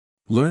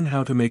Learn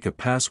how to make a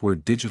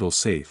password digital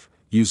safe,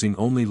 using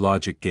only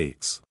logic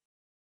gates.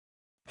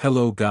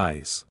 Hello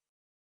guys.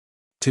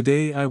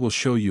 Today I will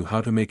show you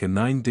how to make a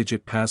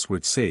 9-digit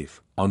password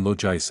safe, on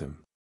Logisim.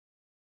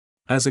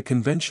 As a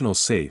conventional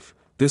safe,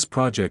 this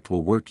project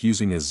will work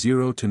using a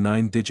 0 to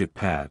 9-digit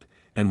pad,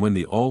 and when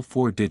the all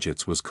 4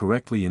 digits was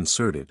correctly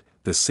inserted,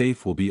 the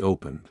safe will be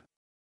opened.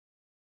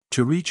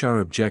 To reach our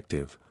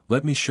objective,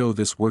 let me show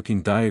this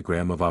working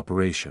diagram of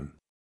operation.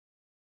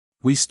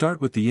 We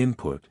start with the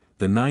input,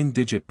 the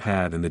 9-digit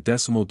pad and the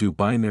decimal do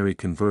binary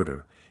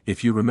converter.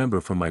 If you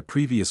remember from my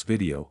previous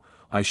video,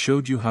 I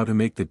showed you how to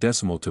make the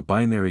decimal to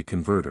binary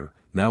converter.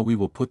 Now we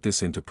will put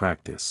this into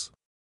practice.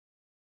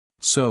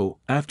 So,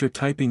 after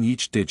typing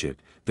each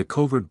digit, the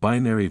covert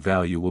binary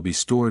value will be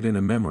stored in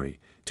a memory,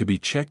 to be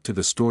checked to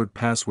the stored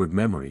password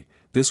memory.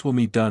 This will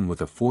be done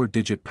with a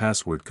 4-digit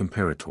password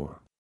comparator.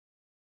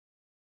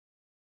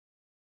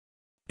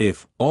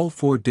 If all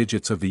 4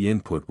 digits of the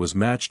input was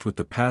matched with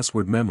the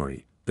password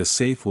memory, the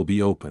safe will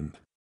be opened.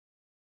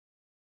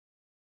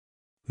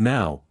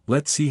 Now,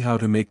 let's see how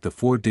to make the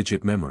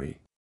 4-digit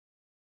memory.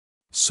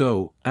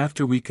 So,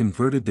 after we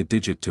converted the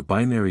digit to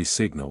binary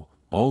signal,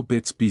 all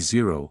bits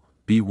B0,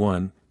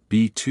 B1,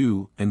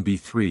 B2 and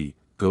B3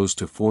 goes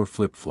to 4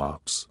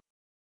 flip-flops.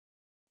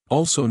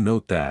 Also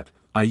note that,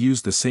 I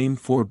use the same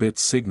 4-bit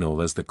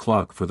signal as the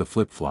clock for the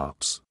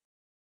flip-flops.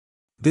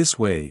 This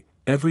way,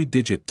 every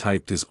digit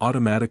typed is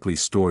automatically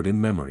stored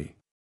in memory.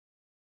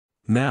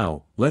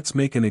 Now, let's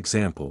make an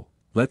example.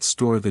 Let's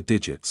store the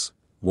digits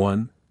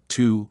 1,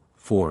 2,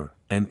 4,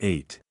 and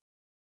 8.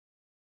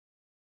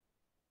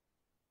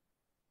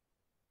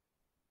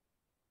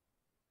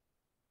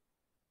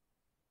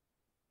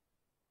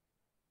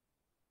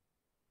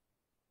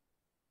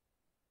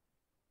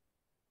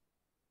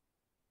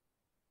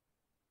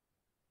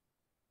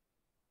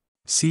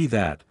 See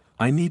that,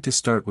 I need to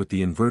start with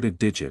the inverted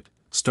digit,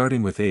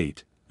 starting with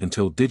 8,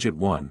 until digit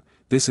 1.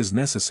 This is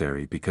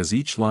necessary because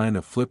each line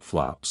of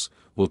flip-flops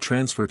will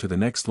transfer to the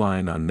next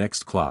line on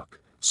next clock,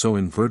 so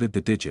inverted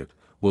the digit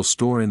will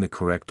store in the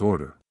correct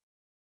order.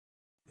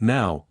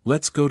 Now,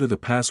 let's go to the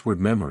password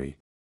memory.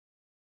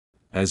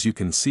 As you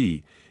can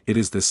see, it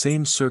is the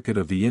same circuit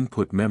of the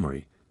input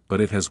memory, but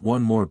it has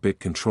one more bit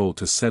control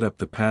to set up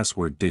the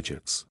password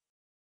digits.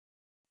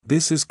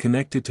 This is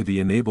connected to the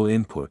enable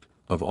input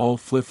of all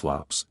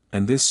flip-flops,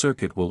 and this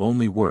circuit will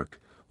only work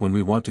when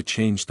we want to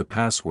change the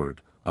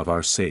password of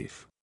our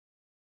safe.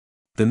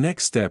 The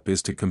next step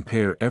is to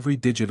compare every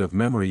digit of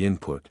memory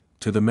input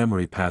to the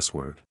memory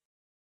password.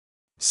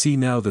 See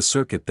now the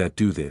circuit that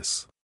do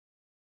this.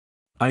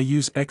 I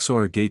use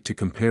XOR gate to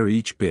compare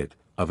each bit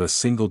of a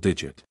single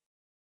digit.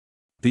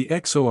 The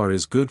XOR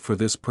is good for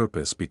this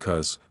purpose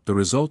because the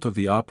result of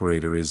the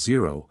operator is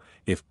 0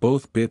 if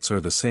both bits are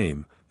the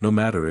same, no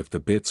matter if the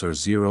bits are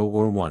 0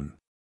 or 1.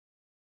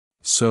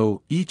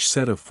 So, each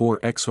set of 4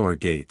 XOR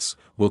gates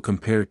will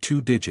compare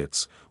 2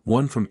 digits,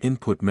 one from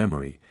input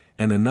memory,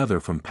 and another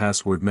from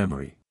password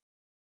memory.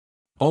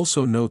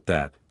 Also note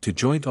that, to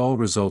joint all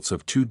results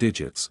of 2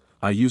 digits,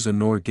 I use a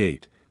NOR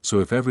gate,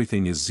 so if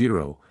everything is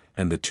 0,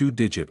 and the 2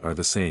 digit are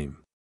the same.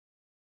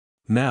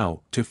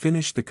 Now, to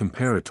finish the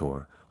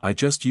comparator, I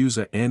just use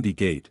a AND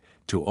gate,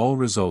 to all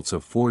results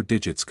of 4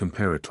 digits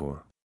comparator.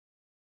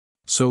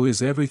 So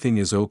is everything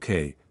is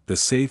okay, the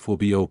safe will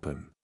be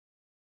open.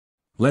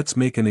 Let's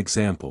make an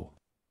example.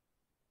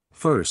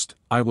 First,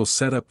 I will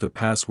set up the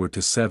password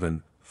to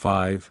 7,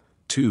 5,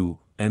 2,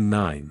 and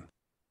 9.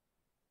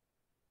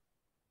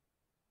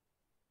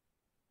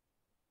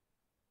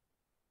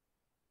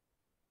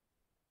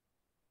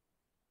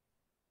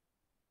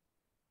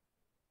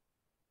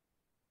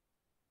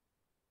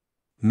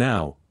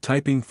 Now,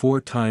 typing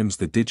 4 times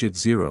the digit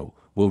 0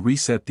 will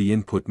reset the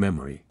input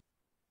memory.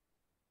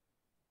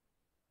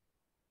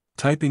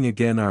 Typing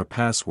again our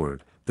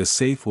password, the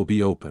safe will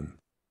be open.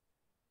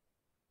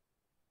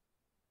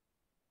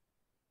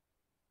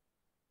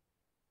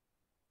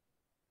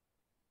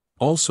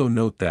 Also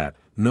note that,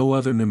 no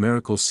other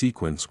numerical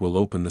sequence will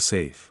open the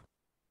safe.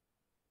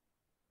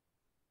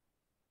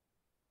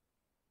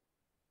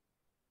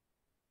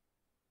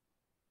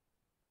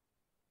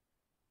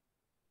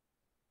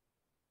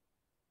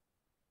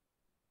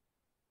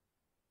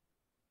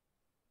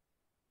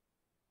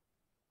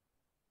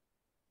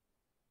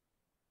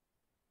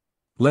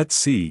 Let's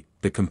see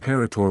the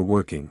comparator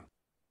working.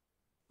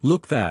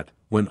 Look that,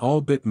 when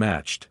all bit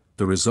matched,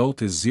 the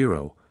result is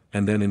 0,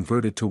 and then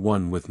inverted to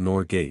 1 with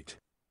NOR gate.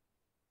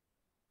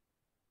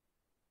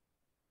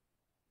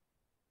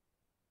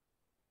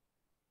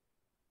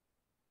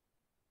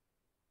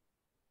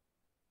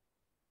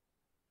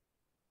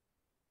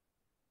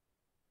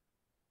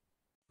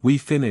 We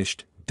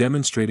finished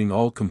demonstrating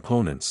all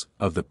components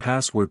of the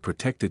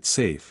password-protected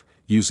safe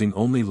using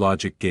only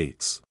logic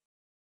gates.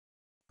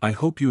 I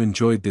hope you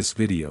enjoyed this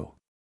video.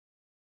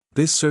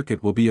 This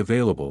circuit will be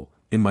available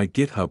in my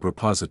GitHub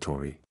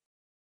repository.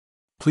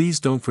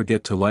 Please don't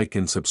forget to like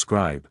and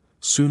subscribe,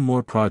 soon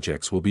more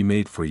projects will be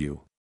made for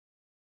you.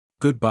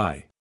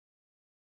 Goodbye.